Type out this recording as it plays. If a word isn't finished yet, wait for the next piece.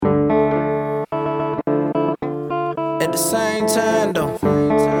At the same time though.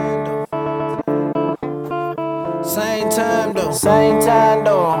 Same time though. Same time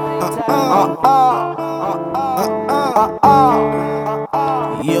though.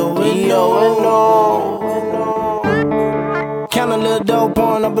 Yo, count a little dope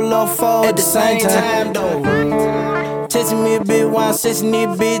on up below 4 at the same time though. Texting me a bit while sexing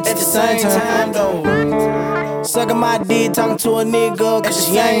this bitch at the same time though. Sucking my dick, talking to a nigga cause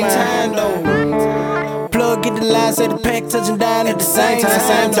she ain't mine though. Plug, get the line, say the pack, touching down at the same time,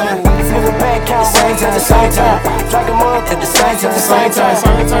 same time. Nigga pack count, same time, same time. Drag 'em up at the same time, same time.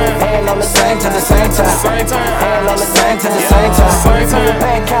 Hand on the same time, same time. Hand on the same time, same time. Nigga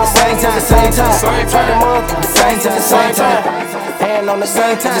pack count, same time, same time. Drag 'em up at the same time, same time. Hand on the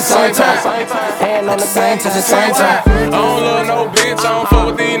same time, same time. Hand on the same time, same time. I don't love no bitch, I don't fuck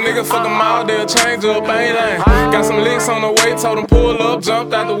with these niggas, fuck 'em all, they'll change up, ain't they? Got some licks on the way, told them pull up,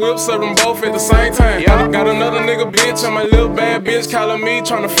 jumped out the whip, served them both at the same time. Got another nigga bitch, and my little bad bitch calling me,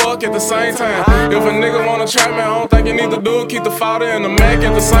 tryna fuck at the same time. If a nigga wanna trap me, I don't think you need to do it, keep the 40 and the Mac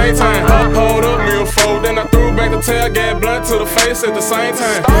at the same time. Hold up real fold, then I threw back the tailgate blunt to the face at the same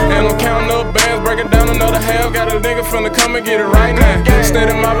time. And I'm counting up bands, breaking down another half, got a nigga finna come and get it right now.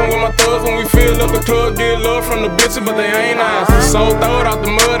 Steady mobbing with my thugs when we fill up the club, get love from the bitches, but they ain't nice. So throw it out the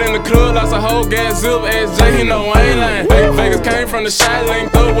mud in the club, lost a whole gas zip, ass J, he know I ain't lying. Vegas came from the shot,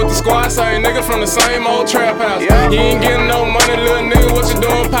 linked up with the squad, same nigga from the same old trap house. You ain't getting no money, little nigga, what you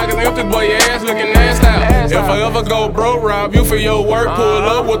doing? Pockets empty, boy, your ass looking nasty out. If I ever go broke, rob you for your work, pull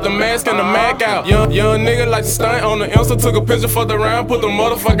up with the mask and the Mac out. Young nigga like to stunt on the Insta, took a picture for the round, put the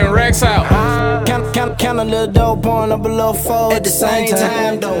motherfucking racks out. Count a little dope on up below 4 at the same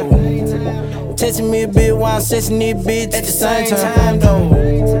time though. Texting me a bit while I'm sexing this bitch at the same time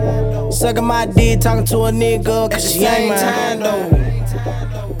though. Sucking my dick, talking to a nigga cause she ain't mine though.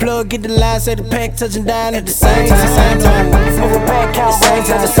 Plug, get the line, say the pack, touching down at the same time, same time. Nigga pack count, same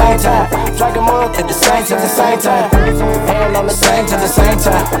time, same time. Drag 'em up at the same time, same time. Hand on the same time, same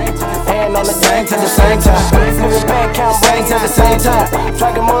time. Hand on the same time, same time. Nigga pack count, same time, same time.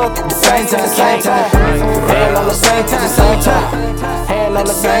 Drag 'em up at the same time, same time. Hand on the same time, same time. Hand on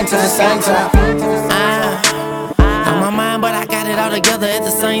the same time, same time. On my mind, but I got it all together at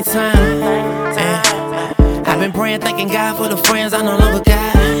the same time. I've been praying, thanking God for the friends I no longer got.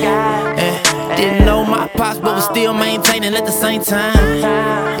 Didn't know my pops, but was still maintaining at the same time.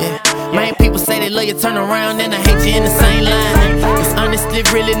 Man, people say they love you, turn around and I hate you in the same line. Cause honestly,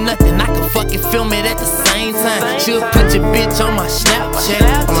 really nothing, I can fucking film it at the same time. Should put your bitch on my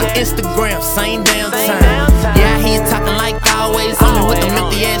Snapchat, on my Instagram, same damn time. Yeah, I hear you talking like always, homie with them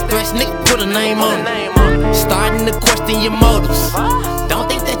empty ass threats, nigga, put a name on it. Starting to question your motives, don't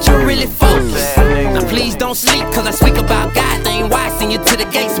think that you're really focused. Now please don't sleep, cause I speak about God. They ain't why I send you to the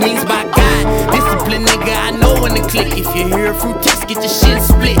gates means by God. Discipline, nigga, I know when to click. If you hear a fruit kiss, get your shit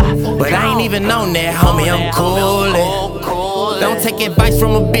split. But I ain't even on that, homie, I'm coolin'. Don't take advice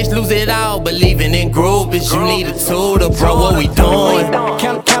from a bitch, lose it all. Believing in group is you need a tool to bro, what we doing?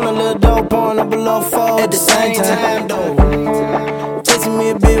 Count a little dope on up below 4 at the same time though. Texting me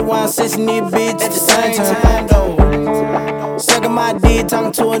a bit while I'm sexing this bitch at the same time though. Sucking my dick,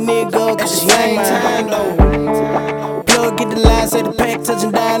 talking to a nigga cause she ain't mine though. Plug, get the line, say the pack,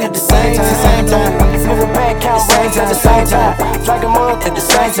 touching down at the same time, same time. Nigga pack count, same time, same time. Drag 'em up at the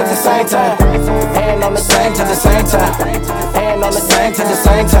same time, same time. Hand on the same time, same time. Hand on the same time,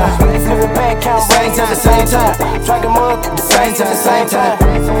 same time. Nigga pack count, same time, same time. Drag 'em up at the same time, same time.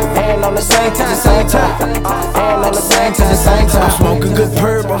 Hand on the same time, same time. Hand on the same time, same time. I'm smoking good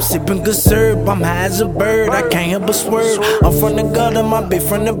perp, I'm sipping good syrup. I'm high as a bird, I can't help but swerve. I'm from the gutter, my bitch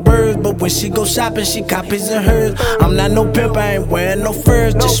from the birds. But when she go shopping, she copies and hers. I'm not no pimp, I ain't wearing no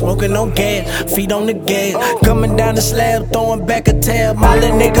furs. Just smoking on gas, feet on the gas. Coming down the slab, throwing back a tab. My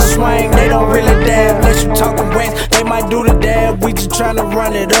little niggas swing, they don't really dab. Unless you talking wax, they might do the dab. We just tryna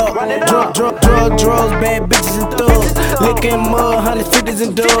run it up. Drugs, bad bitches and thugs. Licking mud, 150s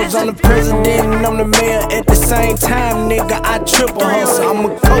and dubs. I'm the president and I'm the mayor at the same time, nigga. I triple hustle. I'm a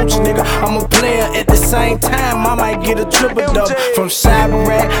coach, nigga. I'm a player at the same time. I might get a triple dub. From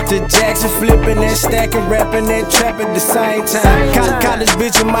Chirac to Jackson, flipping and stacking, rapping and trapping at the same time. Caught this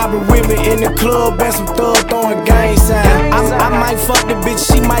bitch and mobbing with me in the club, and some thugs throwing gang signs. I might fuck the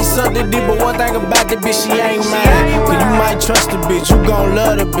bitch, she might suck the dick, but one thing about the bitch, she ain't mine. Cause you might trust the bitch, you gon'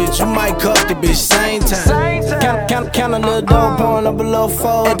 love the bitch, you might cuff the bitch, same time. Count a little dope on up below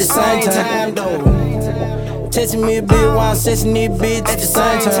 4 at the same time though. Texting me a bit while I'm sexing this bitch at the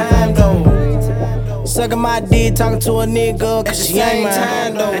same time though. Sucking my dick, talking to a nigga cause she ain't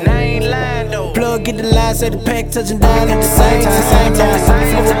mine though. And I ain't lying though. Plug, get the line, say the pack, touching down at the same time, same time.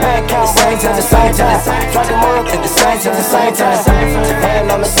 Nigga pack count, same time, same time. Drag 'em up at the same same to the same time.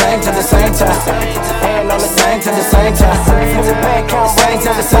 And on the same to the same time. And on the same to the same time. Flip it back, count same to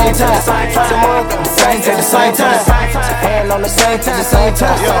the same time. Try to move the same to the same time. And on the same to the same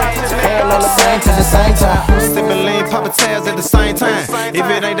time. And on the same to the same time. Sippin' lean, poppin' tabs at the same time. If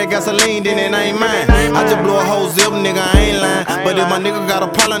it ain't that gasoline, then it ain't mine. I just blow a whole zip, nigga, I ain't lying. But if my nigga got a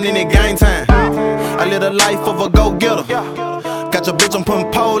problem, then it game time. I live the life of a go-getter. Got your bitch, I'm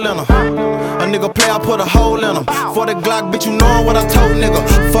putting pole in her. A nigga play, I put a hole in him. For the Glock, bitch, you know what I told nigga.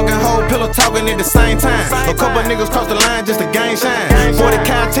 Fucking whole pillow talking at the same time. A couple niggas cross the line just to gain shine. 40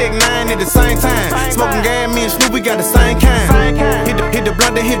 count, take 9 at the same time. Smoking gas, me and Snoop, we got the same kind. Hit the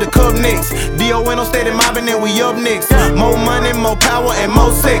blunt, then hit the cup next. DONO steady mobbing, and we up next. More money, more power, and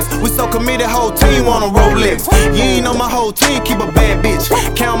more sex. We so committed, whole team want a Rolex. You ain't know my whole team keep a bad bitch.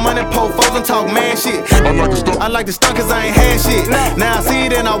 Count money, pull foes, and talk mad shit. I like the stunt cause I ain't had shit. Now I see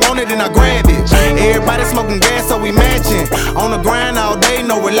it and I want it and I grab it. Everybody smoking gas so we matching. On the grind all day,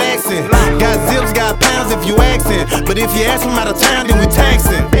 no relaxing. Got zips, got pounds if you asking. But if you ask from out of town, then we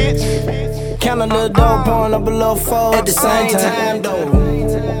taxing. Count a little dope, pouring up a little four at the same time, though.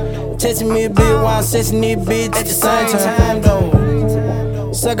 Texting me a bit while I'm sexing this bitch at the same time, though.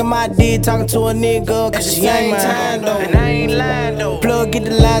 Sucking my dick, talking to a nigga, cause she ain't mine, though. And I ain't lying, though. Plug, get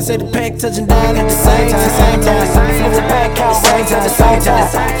the line, say the pack touching down at the same time, same time. Flip the pack, count same time, the same time.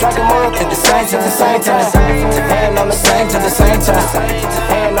 Drop them up at the same time, the same time. And on the same to the same time.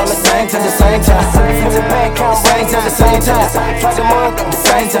 And on the same to the same time. Flip the pack, count same time, the same time. Drop them up at the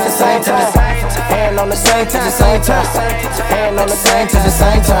same time, the same time. And on the same to the same time. And on the same to the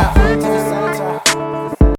same time.